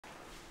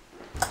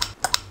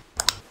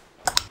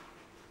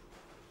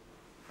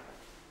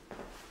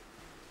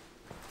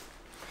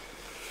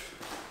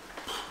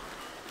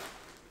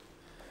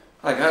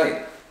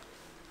Okay,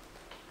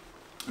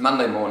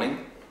 Monday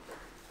morning,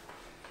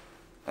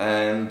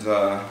 and it's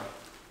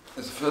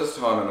the first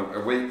time in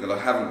a week that I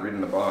haven't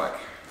ridden a bike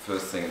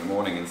first thing in the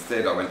morning.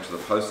 Instead, I went to the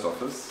post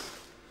office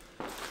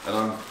and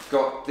I've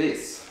got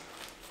this.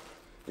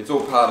 It's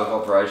all part of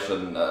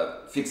Operation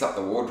Fix Up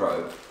the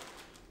Wardrobe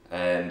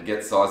and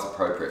get size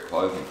appropriate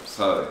clothing.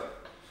 So,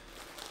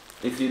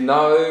 if you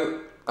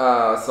know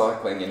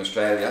cycling in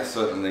Australia,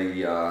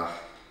 certainly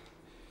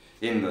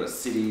in the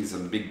cities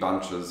and big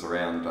bunches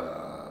around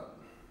our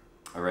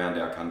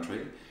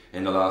country,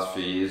 in the last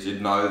few years,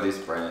 you'd know this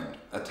brand,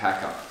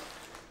 Attaquer.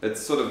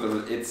 It's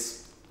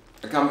it's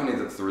a company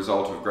that's the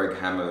result of Greg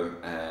Hammer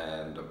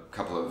and a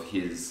couple of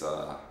his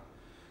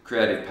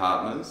creative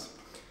partners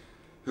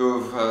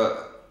who have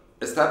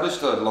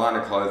established a line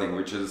of clothing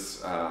which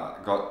has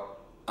got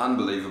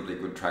unbelievably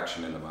good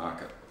traction in the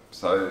market.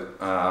 So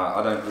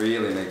I don't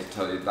really need to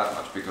tell you that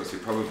much because you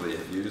probably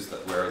have used it,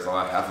 whereas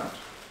I haven't.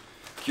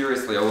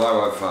 Curiously,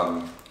 although I've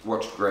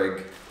watched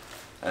Greg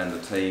and the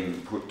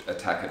team put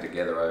Attaquer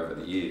together over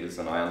the years,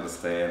 and I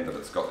understand that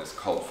it's got this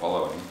cult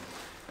following,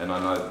 and I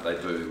know that they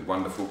do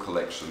wonderful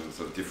collections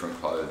of different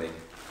clothing,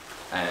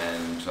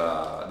 and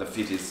the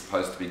fit is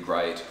supposed to be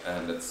great,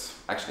 and it's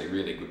actually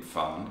really good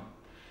fun.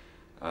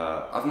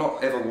 I've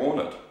not ever worn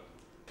it.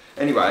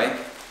 Anyway,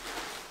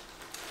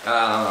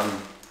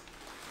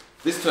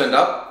 this turned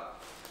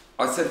up.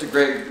 I said to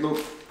Greg,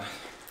 look,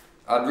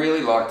 I'd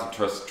really like to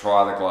just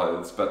try the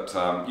clothes, but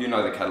you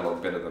know the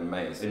catalogue better than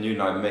me, and you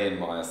know me and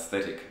my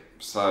aesthetic.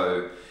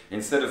 So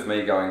instead of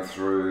me going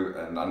through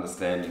and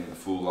understanding the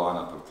full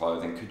lineup of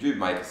clothing, could you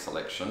make a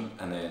selection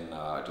and then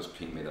just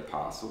ping me the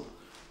parcel?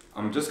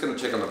 I'm just going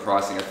to check on the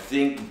pricing. I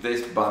think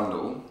this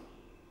bundle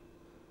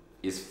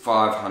is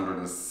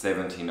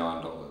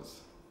 $579.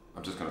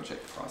 I'm just going to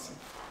check the pricing.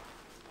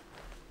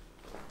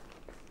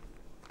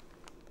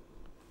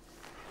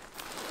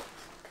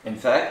 In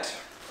fact,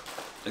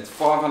 it's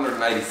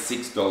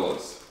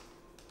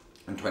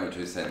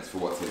 $586.22 for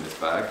what's in this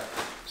bag.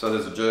 So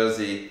there's a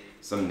jersey,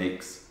 some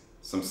nicks,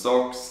 some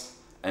socks,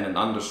 and an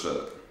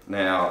undershirt.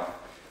 Now,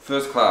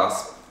 first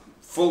class,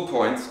 full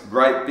points,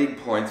 great big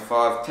points,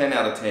 10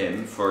 out of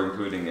 10 for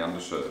including the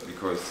undershirt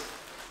because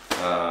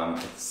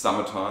it's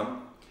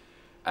summertime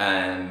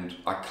and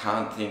I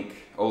can't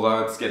think,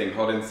 although it's getting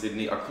hot in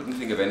Sydney, I couldn't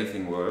think of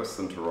anything worse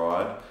than to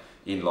ride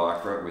in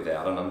Lycra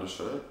without an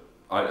undershirt.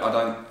 I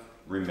don't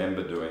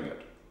remember doing it.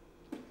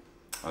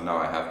 I know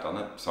I have done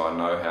it, so I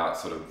know how it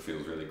sort of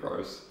feels really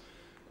gross.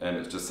 And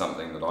it's just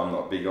something that I'm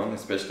not big on,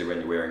 especially when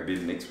you're wearing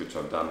bivniks, which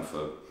I've done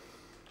for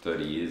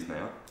 30 years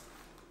now.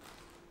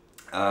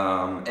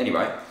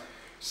 Anyway,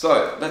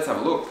 so let's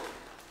have a look.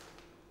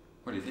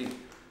 What do you think?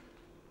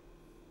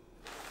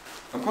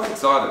 I'm quite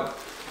excited.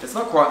 It's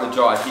not quite the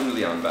Jai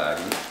Hindley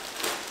unbagging,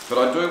 but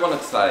I do want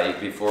to say,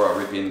 before I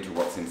rip into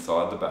what's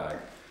inside the bag,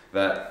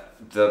 that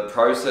the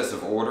process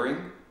of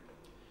ordering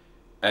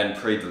and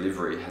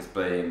pre-delivery has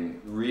been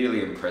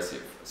really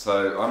impressive.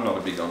 So I'm not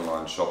a big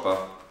online shopper.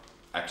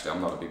 Actually,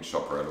 I'm not a big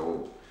shopper at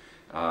all.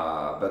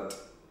 But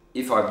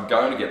if I'm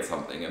going to get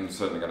something, and I'm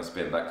certainly going to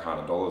spend that kind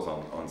of dollars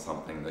on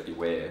something that you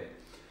wear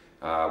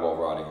while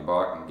riding a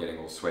bike and getting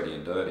all sweaty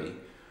and dirty,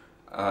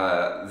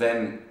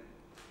 then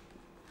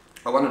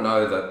I want to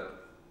know that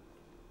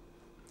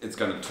it's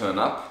going to turn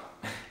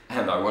up,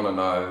 and I want to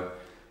know,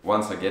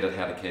 once I get it,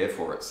 how to care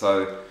for it.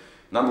 So,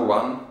 number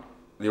one,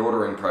 the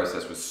ordering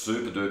process was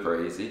super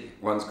duper easy.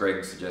 Once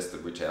Greg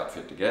suggested which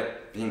outfit to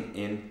get, ping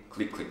in,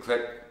 click, click,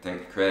 click,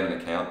 then create an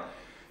account.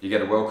 You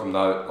get a welcome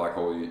note, like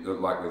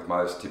with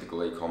most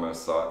typical e-commerce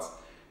sites,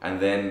 and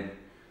then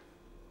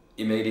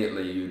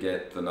immediately you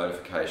get the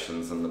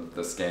notifications and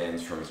the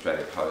scans from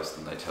Australia Post,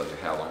 and they tell you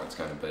how long it's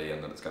going to be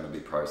and that it's going to be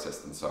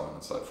processed and so on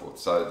and so forth.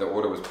 So the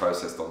order was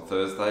processed on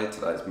Thursday,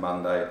 today's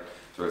Monday,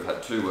 so we've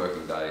had 2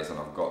 working days and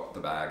I've got the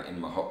bag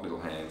in my hot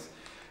little hands.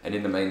 And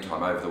in the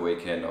meantime, over the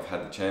weekend, I've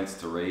had the chance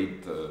to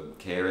read the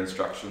care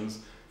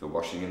instructions, the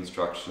washing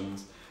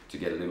instructions, to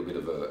get a little bit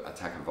of a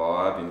Attaquer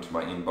vibe into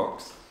my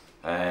inbox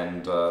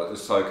and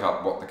soak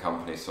up what the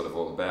company's sort of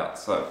all about.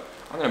 So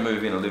I'm going to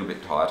move in a little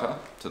bit tighter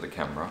to the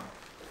camera.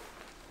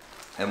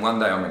 And one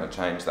day I'm going to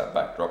change that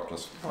backdrop,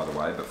 just by the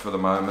way, but for the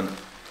moment,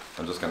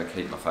 I'm just going to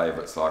keep my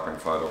favourite cycling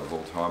photo of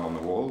all time on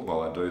the wall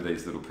while I do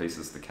these little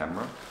pieces to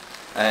camera.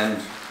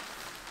 And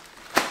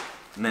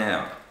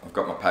now, I've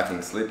got my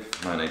packing slip,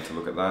 no need to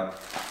look at that.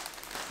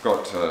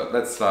 Got,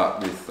 let's start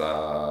with,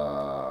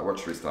 what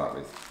should we start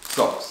with?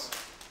 Socks.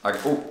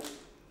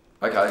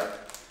 Okay.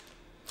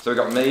 So we've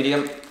got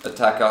medium,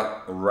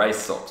 Attaquer, race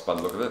socks by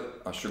the look of it.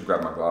 I should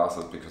grab my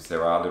glasses because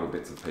there are little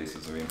bits and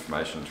pieces of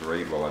information to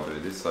read while I do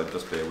this, so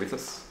just bear with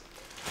us.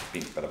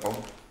 Big bada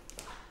bong.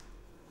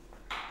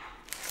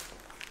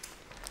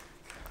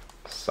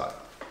 So,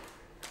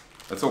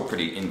 it's all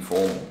pretty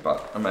informal,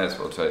 but I may as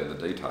well tell you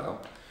the detail.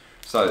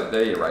 So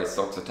there are your race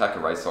socks.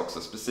 Attaquer race socks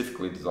are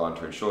specifically designed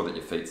to ensure that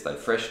your feet stay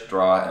fresh,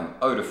 dry and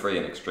odour-free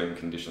in extreme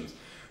conditions,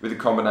 with a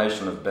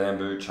combination of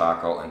bamboo,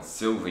 charcoal and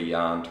silver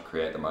yarn to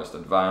create the most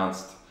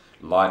advanced,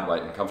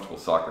 lightweight and comfortable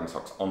cycling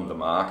socks on the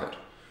market.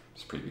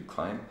 It's a pretty big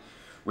claim.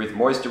 With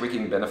moisture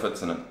wicking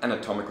benefits and an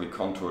anatomically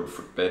contoured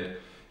footbed,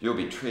 you'll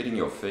be treating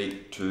your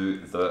feet to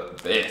the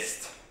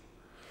best.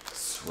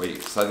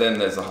 Sweet. So then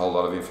there's a whole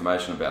lot of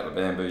information about the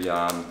bamboo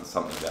yarn,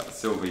 something about the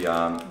silver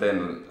yarn,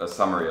 then a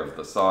summary of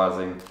the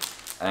sizing,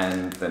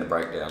 and then a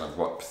breakdown of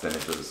what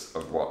percentages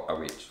of what are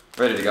which.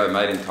 Ready to go,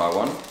 made in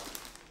Taiwan.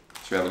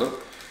 Should we have a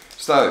look?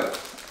 So,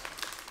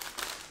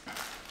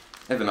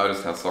 ever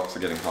noticed how socks are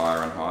getting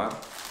higher and higher?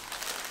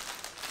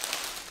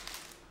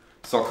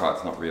 Sock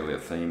height's not really a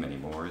theme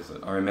anymore, is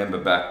it? I remember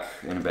back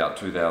in about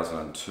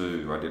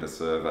 2002 I did a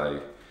survey,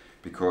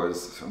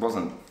 because it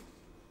wasn't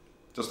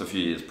just a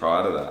few years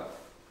prior to that.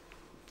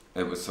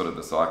 It was sort of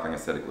the cycling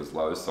aesthetic was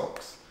low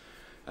socks,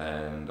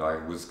 and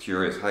I was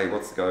curious, hey,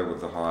 what's the go with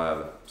the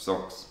higher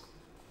socks?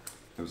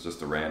 It was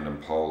just a random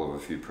poll of a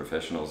few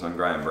professionals, and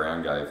Graham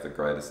Brown gave the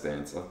greatest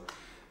answer,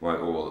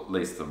 or at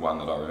least the one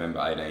that I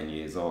remember 18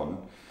 years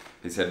on.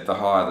 He said the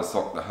higher the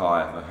sock, the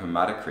higher the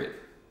hematocrit.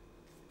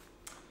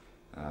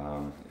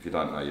 If you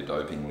don't know your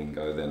doping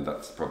lingo, then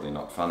that's probably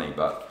not funny,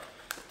 but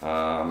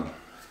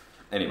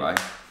anyway,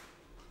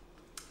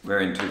 we're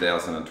in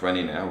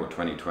 2020 now, or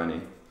 2020,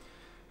 and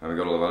we've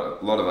got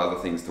a lot of other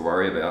things to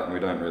worry about, and we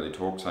don't really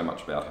talk so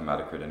much about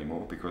hematocrit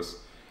anymore, because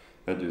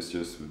that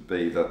just would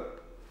be the,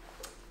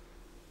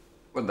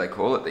 what do they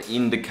call it, the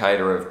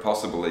indicator of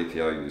possible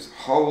EPO use.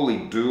 Holy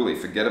dooly,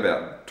 forget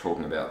about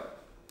talking about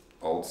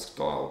old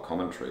style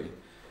commentary.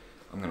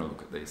 I'm going to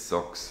look at these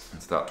socks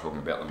and start talking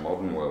about the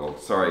modern world.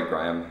 Sorry,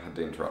 Graham, had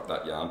to interrupt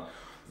that yarn.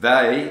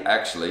 They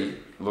actually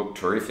look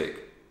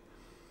terrific.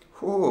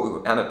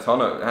 Ooh,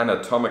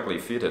 anatomically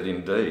fitted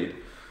indeed.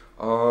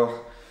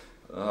 Oh,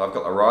 I've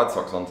got the ride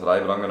socks on today,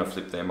 but I'm going to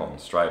flip them on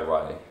straight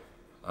away.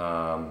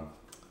 Oh,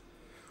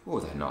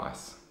 they're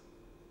nice.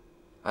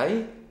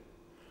 Eh?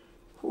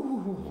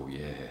 Ooh,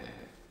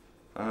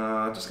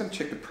 yeah. Just going to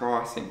check the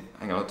pricing.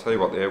 Hang on, I'll tell you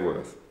what they're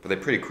worth. But they're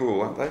pretty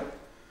cool, aren't they?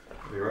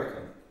 What do you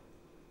reckon?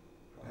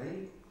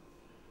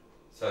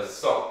 So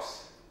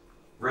socks,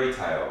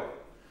 retail,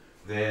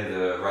 they're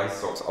the Race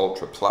Socks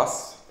Ultra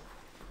Plus,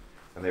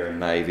 and they're in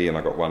navy, and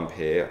I got one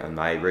pair, and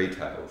they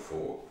retail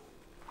for,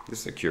 this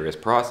is a curious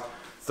price,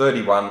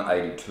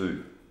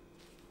 $31.82.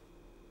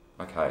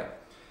 Okay,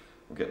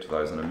 we'll get to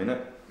those in a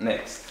minute.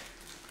 Next,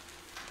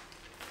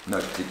 no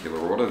particular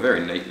order,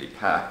 very neatly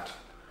packed.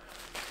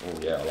 Oh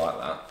yeah, I like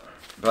that.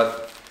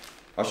 But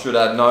I should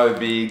add, no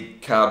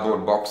big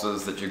cardboard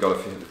boxes that you've got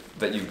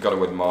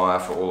to admire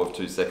for all of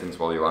 2 seconds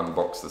while you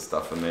unbox the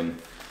stuff, and then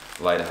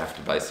later have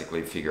to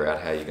basically figure out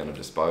how you're going to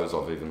dispose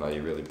of, even though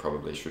you really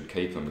probably should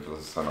keep them because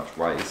there's so much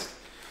waste.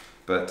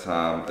 But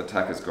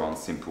Attaquer's gone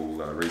simple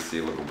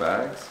resealable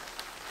bags.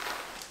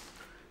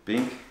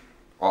 Bink.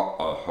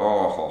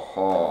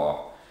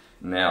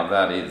 Now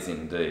that is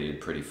indeed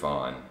pretty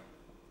fine.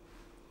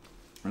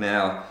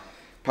 Now,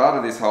 part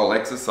of this whole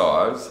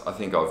exercise, I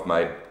think I've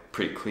made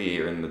pretty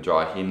clear in the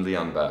Jai Hindley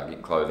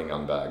unbagging, clothing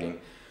unbagging,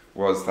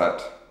 was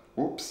that,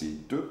 whoopsie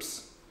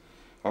doops,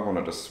 I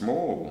wanted a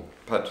small,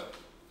 but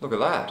look at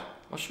that,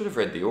 I should have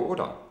read the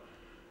order.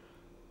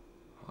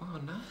 Oh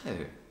no,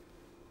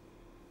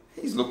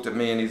 he's looked at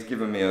me and he's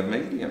given me a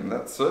medium.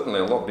 That's certainly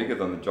a lot bigger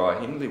than the Jai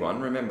Hindley one,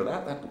 remember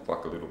that? That looked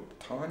like a little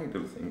tiny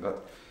little thing,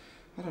 but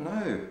I don't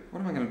know, what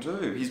am I going to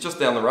do? He's just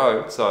down the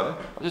road, so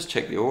I'll just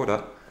check the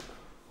order.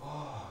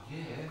 Oh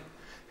yeah.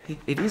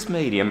 It is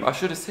medium. I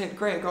should have said,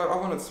 Greg, I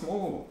want it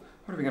small.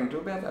 What are we going to do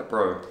about that,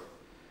 bro?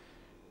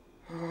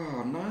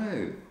 Oh, no.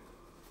 I'm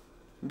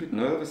a bit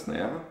nervous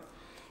now.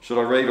 Should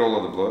I read all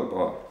of the blurb?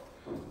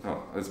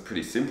 Oh, it's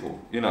pretty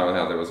simple. You know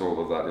how there was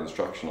all of that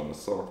instruction on the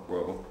sock.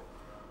 Well,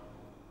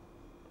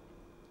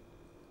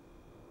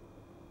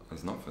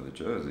 it's not for the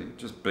jersey.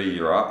 Just be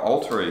your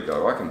alter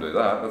ego. I can do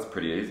that. That's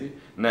pretty easy.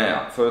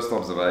 Now, first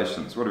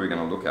observations. What are we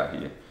going to look at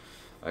here?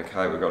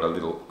 Okay, we've got a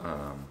little...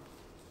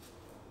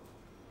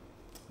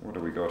 what do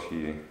we got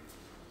here?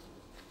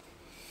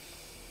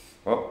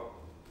 Oh,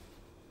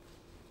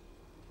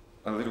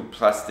 a little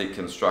plastic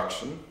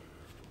construction.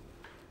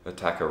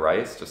 Attaquer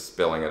race, just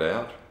spelling it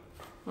out.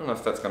 I don't know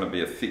if that's going to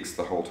be a fix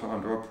the whole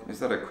time. Is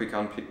that a quick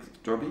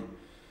unpick jobby?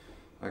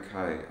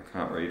 Okay, I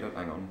can't read it.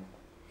 Hang on.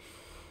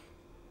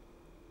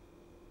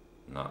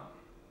 No.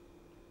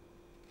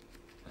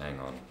 Hang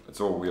on.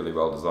 It's all really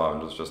well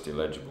designed. It's just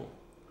illegible.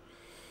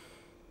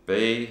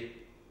 B.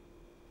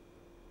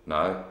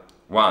 No.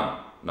 1.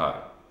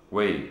 No.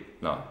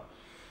 No.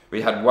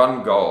 We had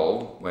one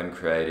goal when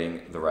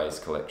creating the race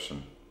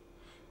collection.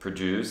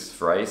 Produce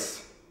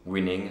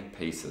race-winning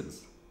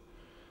pieces.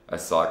 A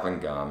cycling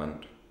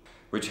garment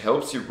which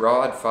helps you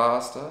ride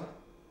faster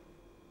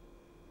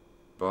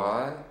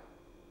by...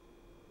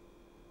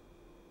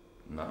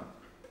 No.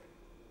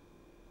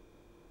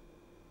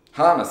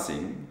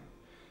 Harnessing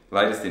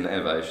latest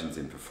innovations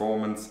in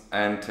performance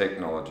and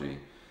technology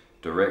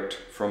direct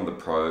from the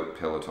pro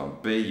peloton.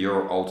 Be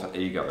your alter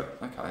ego.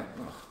 Okay.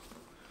 Oh.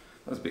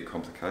 That's a bit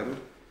complicated.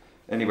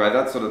 Anyway,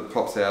 that sort of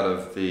pops out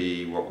of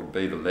the, what would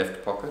be the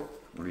left pocket,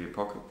 rear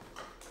pocket.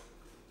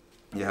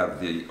 You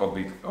have the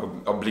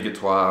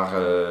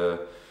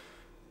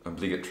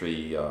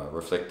obligatory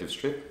reflective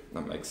strip.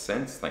 That makes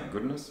sense, thank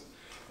goodness.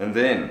 And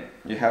then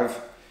you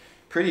have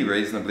pretty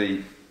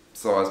reasonably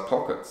sized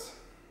pockets,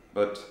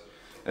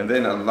 and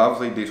then a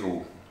lovely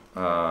little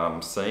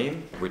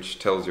seam, which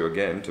tells you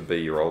again to be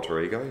your alter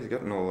ego. You're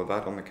getting all of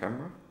that on the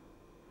camera.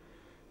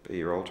 Be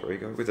your alter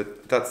ego.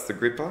 That's the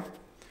gripper,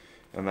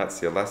 and that's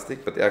the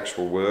elastic, but the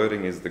actual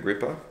wording is the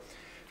gripper.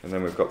 And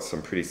then we've got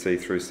some pretty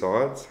see-through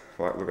sides,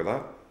 like look at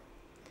that.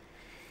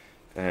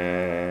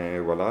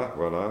 And voila,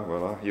 voila,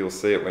 voila. You'll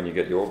see it when you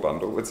get your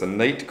bundle. It's a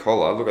neat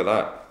collar, look at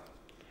that.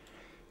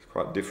 It's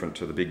quite different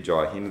to the big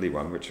Jai Hindley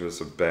one, which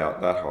was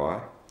about that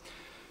high.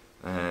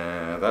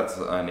 That's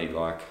only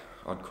like,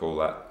 I'd call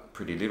that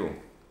pretty little.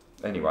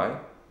 Anyway,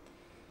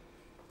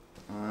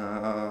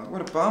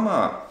 what a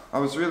bummer. I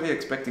was really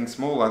expecting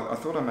small. I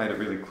thought I made it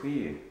really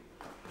clear.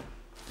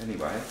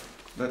 Anyway,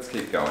 let's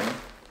keep going.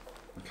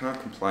 I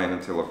can't complain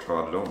until I've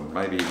tried it on.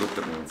 Maybe he looked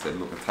at me and said,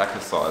 look, Attaquer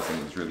sizing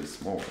is really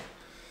small.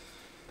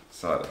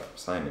 So,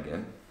 same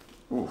again.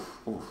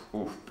 Oof, oof,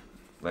 oof.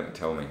 Let me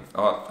tell me.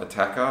 Oh,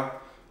 Attaquer,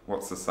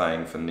 what's the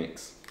saying for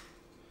Nix?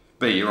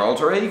 Be your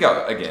alter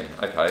ego again.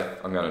 Okay,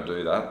 I'm going to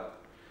do that.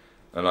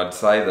 And I'd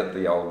say that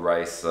the old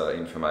race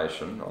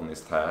information on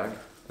this tag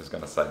is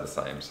going to say the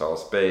same. So I'll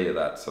spare you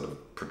that sort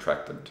of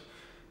protracted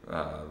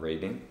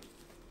reading.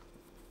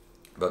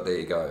 But there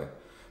you go.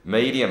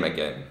 Medium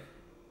again.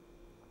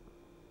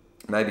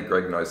 Maybe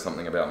Greg knows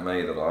something about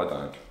me that I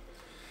don't.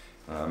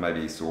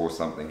 Maybe he saw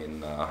something in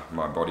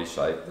my body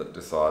shape that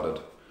decided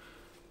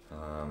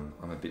I'm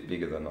a bit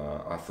bigger than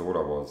I thought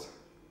I was.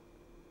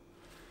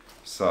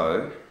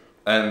 So,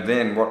 and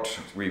then what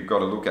we've got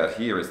to look at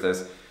here is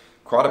there's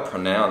quite a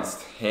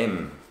pronounced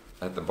hem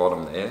at the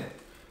bottom there.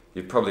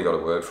 You've probably got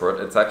a word for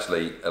it. It's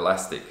actually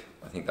elastic.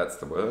 I think that's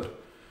the word.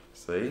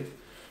 See?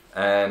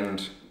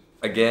 And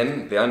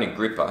again, the only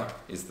gripper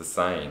is the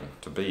same.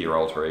 To be your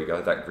alter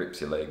ego, that grips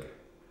your leg.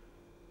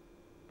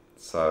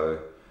 So,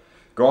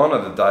 gone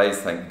are the days,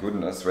 thank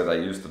goodness, where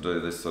they used to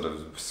do this sort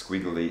of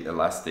squiggly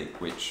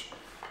elastic, which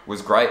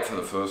was great for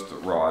the first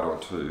ride or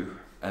two,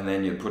 and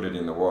then you'd put it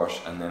in the wash,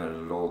 and then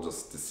it'd all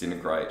just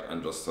disintegrate,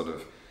 and just sort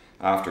of,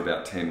 after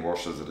about 10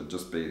 washes, it'd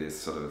just be this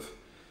sort of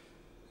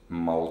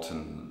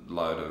molten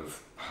load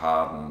of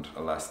hardened,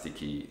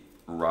 elasticy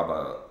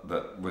rubber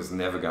that was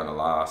never going to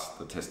last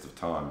the test of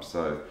time.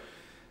 So,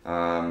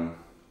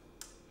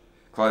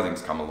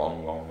 clothing's come a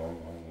long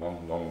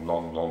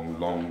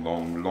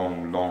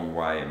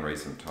way in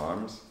recent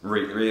times.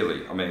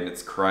 Really, I mean,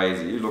 it's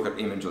crazy. You look at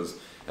images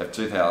of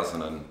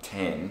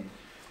 2010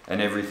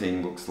 and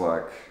everything looks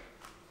like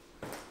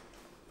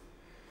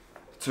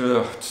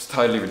just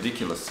totally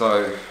ridiculous.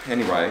 So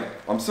anyway,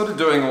 I'm sort of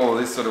doing all of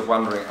this sort of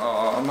wondering,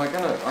 oh,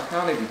 I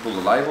can't even pull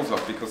the labels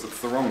off because it's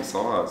the wrong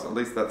size. At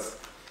least that's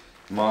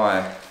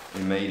my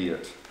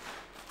immediate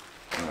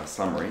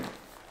summary.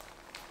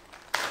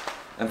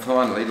 And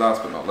finally,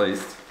 last but not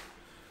least,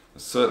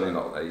 certainly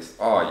not least,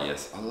 oh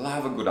yes, I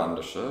love a good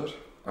undershirt.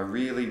 I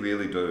really,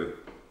 really do.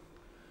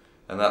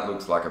 And that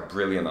looks like a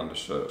brilliant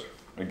undershirt.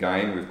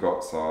 Again, we've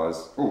got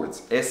size, oh,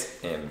 it's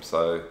SM,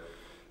 so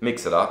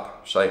mix it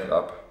up, shake it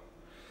up.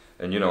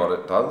 And you know what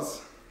it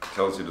does? It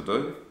tells you to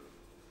do?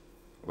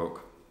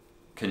 Look,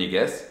 can you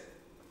guess?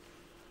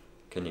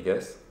 Can you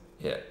guess?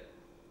 Yeah.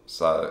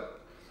 So,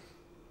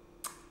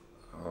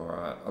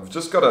 alright, I've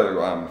just got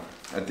to,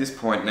 at this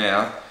point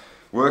now,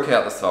 work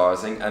out the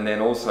sizing and then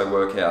also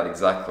work out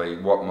exactly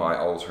what my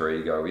alter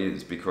ego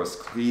is, because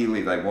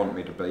clearly they want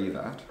me to be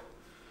that.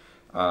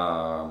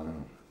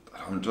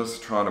 I'm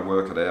just trying to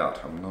work it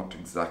out. I'm not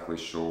exactly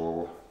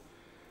sure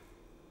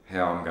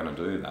how I'm going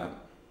to do that.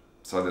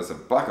 So there's a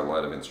bucket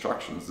load of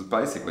instructions that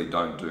basically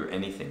don't do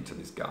anything to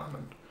this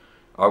garment.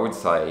 I would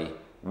say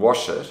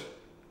wash it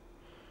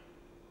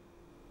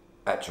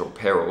at your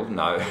peril.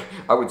 No,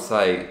 I would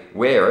say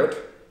wear it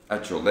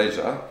at your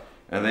leisure,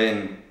 and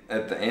then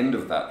at the end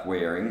of that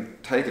wearing,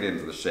 take it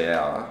into the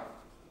shower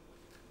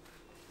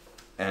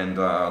and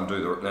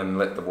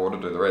let the water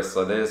do the rest.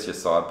 So there's your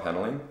side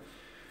paneling.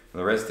 And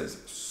the rest is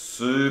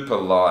super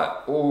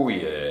light. Oh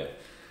yeah.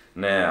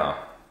 Now,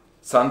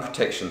 sun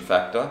protection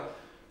factor,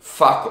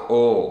 fuck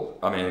all.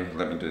 I mean,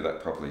 let me do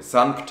that properly.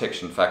 Sun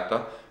protection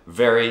factor,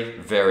 very,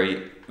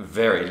 very,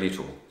 very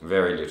little.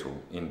 Very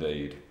little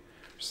indeed.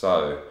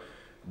 So,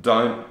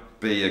 don't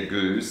be a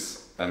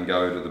goose and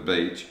go to the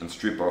beach and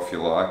strip off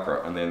your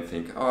lycra and then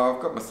think, oh,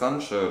 I've got my sun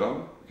shirt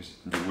on. Because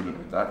you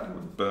wouldn't do that, you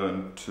would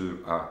burn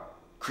to a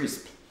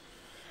crisp.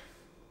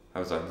 That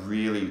was a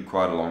really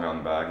quite a long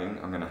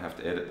unbagging. I'm going to have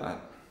to edit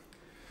that.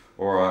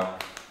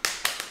 Alright.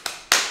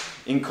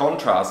 In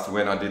contrast to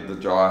when I did the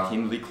Jai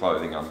Hindley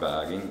clothing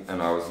unbagging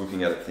and I was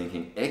looking at it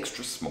thinking,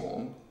 extra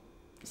small,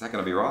 is that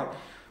going to be right?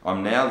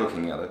 I'm now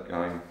looking at it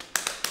going,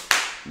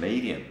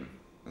 medium.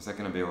 Is that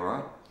going to be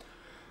alright?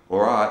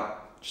 Alright.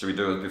 Should we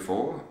do it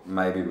before?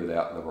 Maybe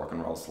without the rock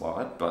and roll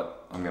slide,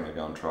 but I'm going to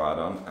go and try it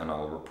on and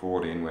I'll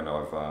report in when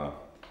I've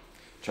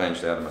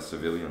changed out of my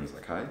civilians,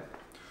 okay?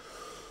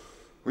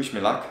 Wish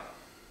me luck.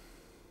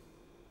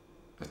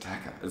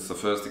 Attaquer. It's the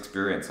first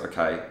experience,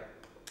 okay.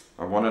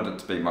 I wanted it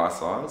to be my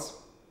size.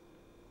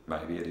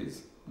 Maybe it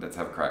is. Let's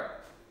have a crack.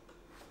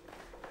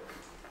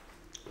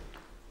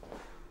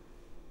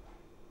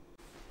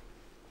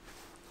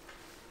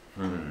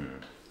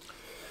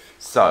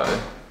 So,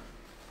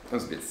 it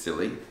was a bit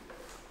silly.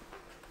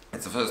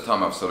 It's the first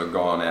time I've sort of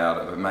gone out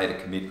of, made a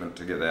commitment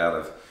to get out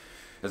of.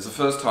 It's the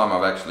first time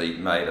I've actually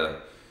made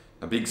a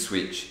big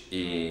switch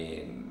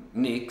in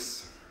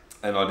nicks,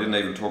 and I didn't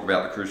even talk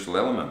about the crucial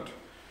element.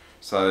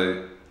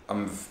 So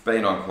I've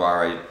been on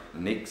Kawari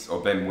nicks,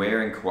 or been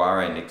wearing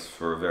Kawari nicks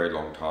for a very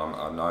long time.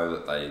 I know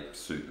that they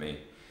suit me.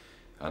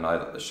 I know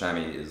that the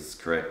chamois is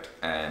correct,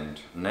 and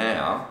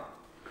now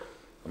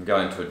I'm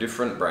going to a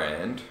different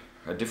brand,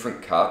 a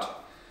different cut,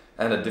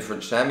 and a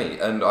different chamois.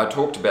 And I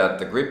talked about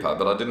the gripper,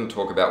 but I didn't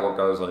talk about what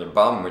goes on your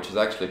bum, which is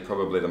actually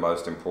probably the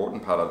most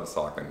important part of the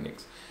cycling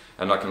nicks.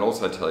 And I can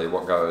also tell you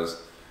what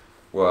goes,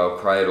 well,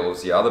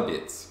 cradles the other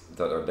bits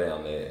that are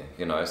down there,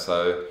 you know.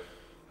 So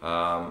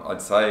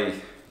I'd say,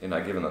 you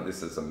know, given that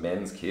this is a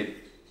men's kit,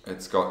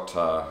 it's got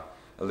a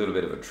little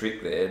bit of a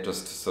trick there,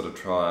 just to sort of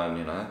try and,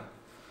 you know,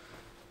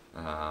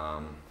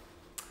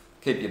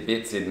 keep your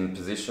bits in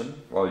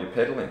position while you're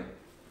pedaling.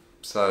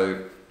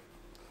 So,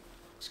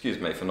 excuse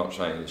me for not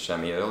showing you the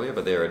chamois earlier,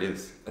 but there it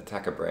is,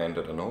 Attaquer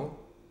branded and all.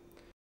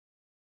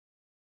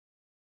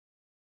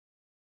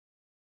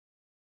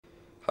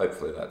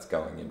 Hopefully that's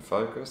going in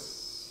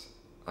focus.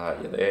 Are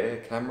you there,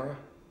 camera?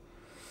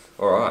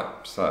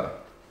 Alright, so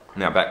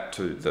now back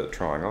to the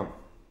trying on.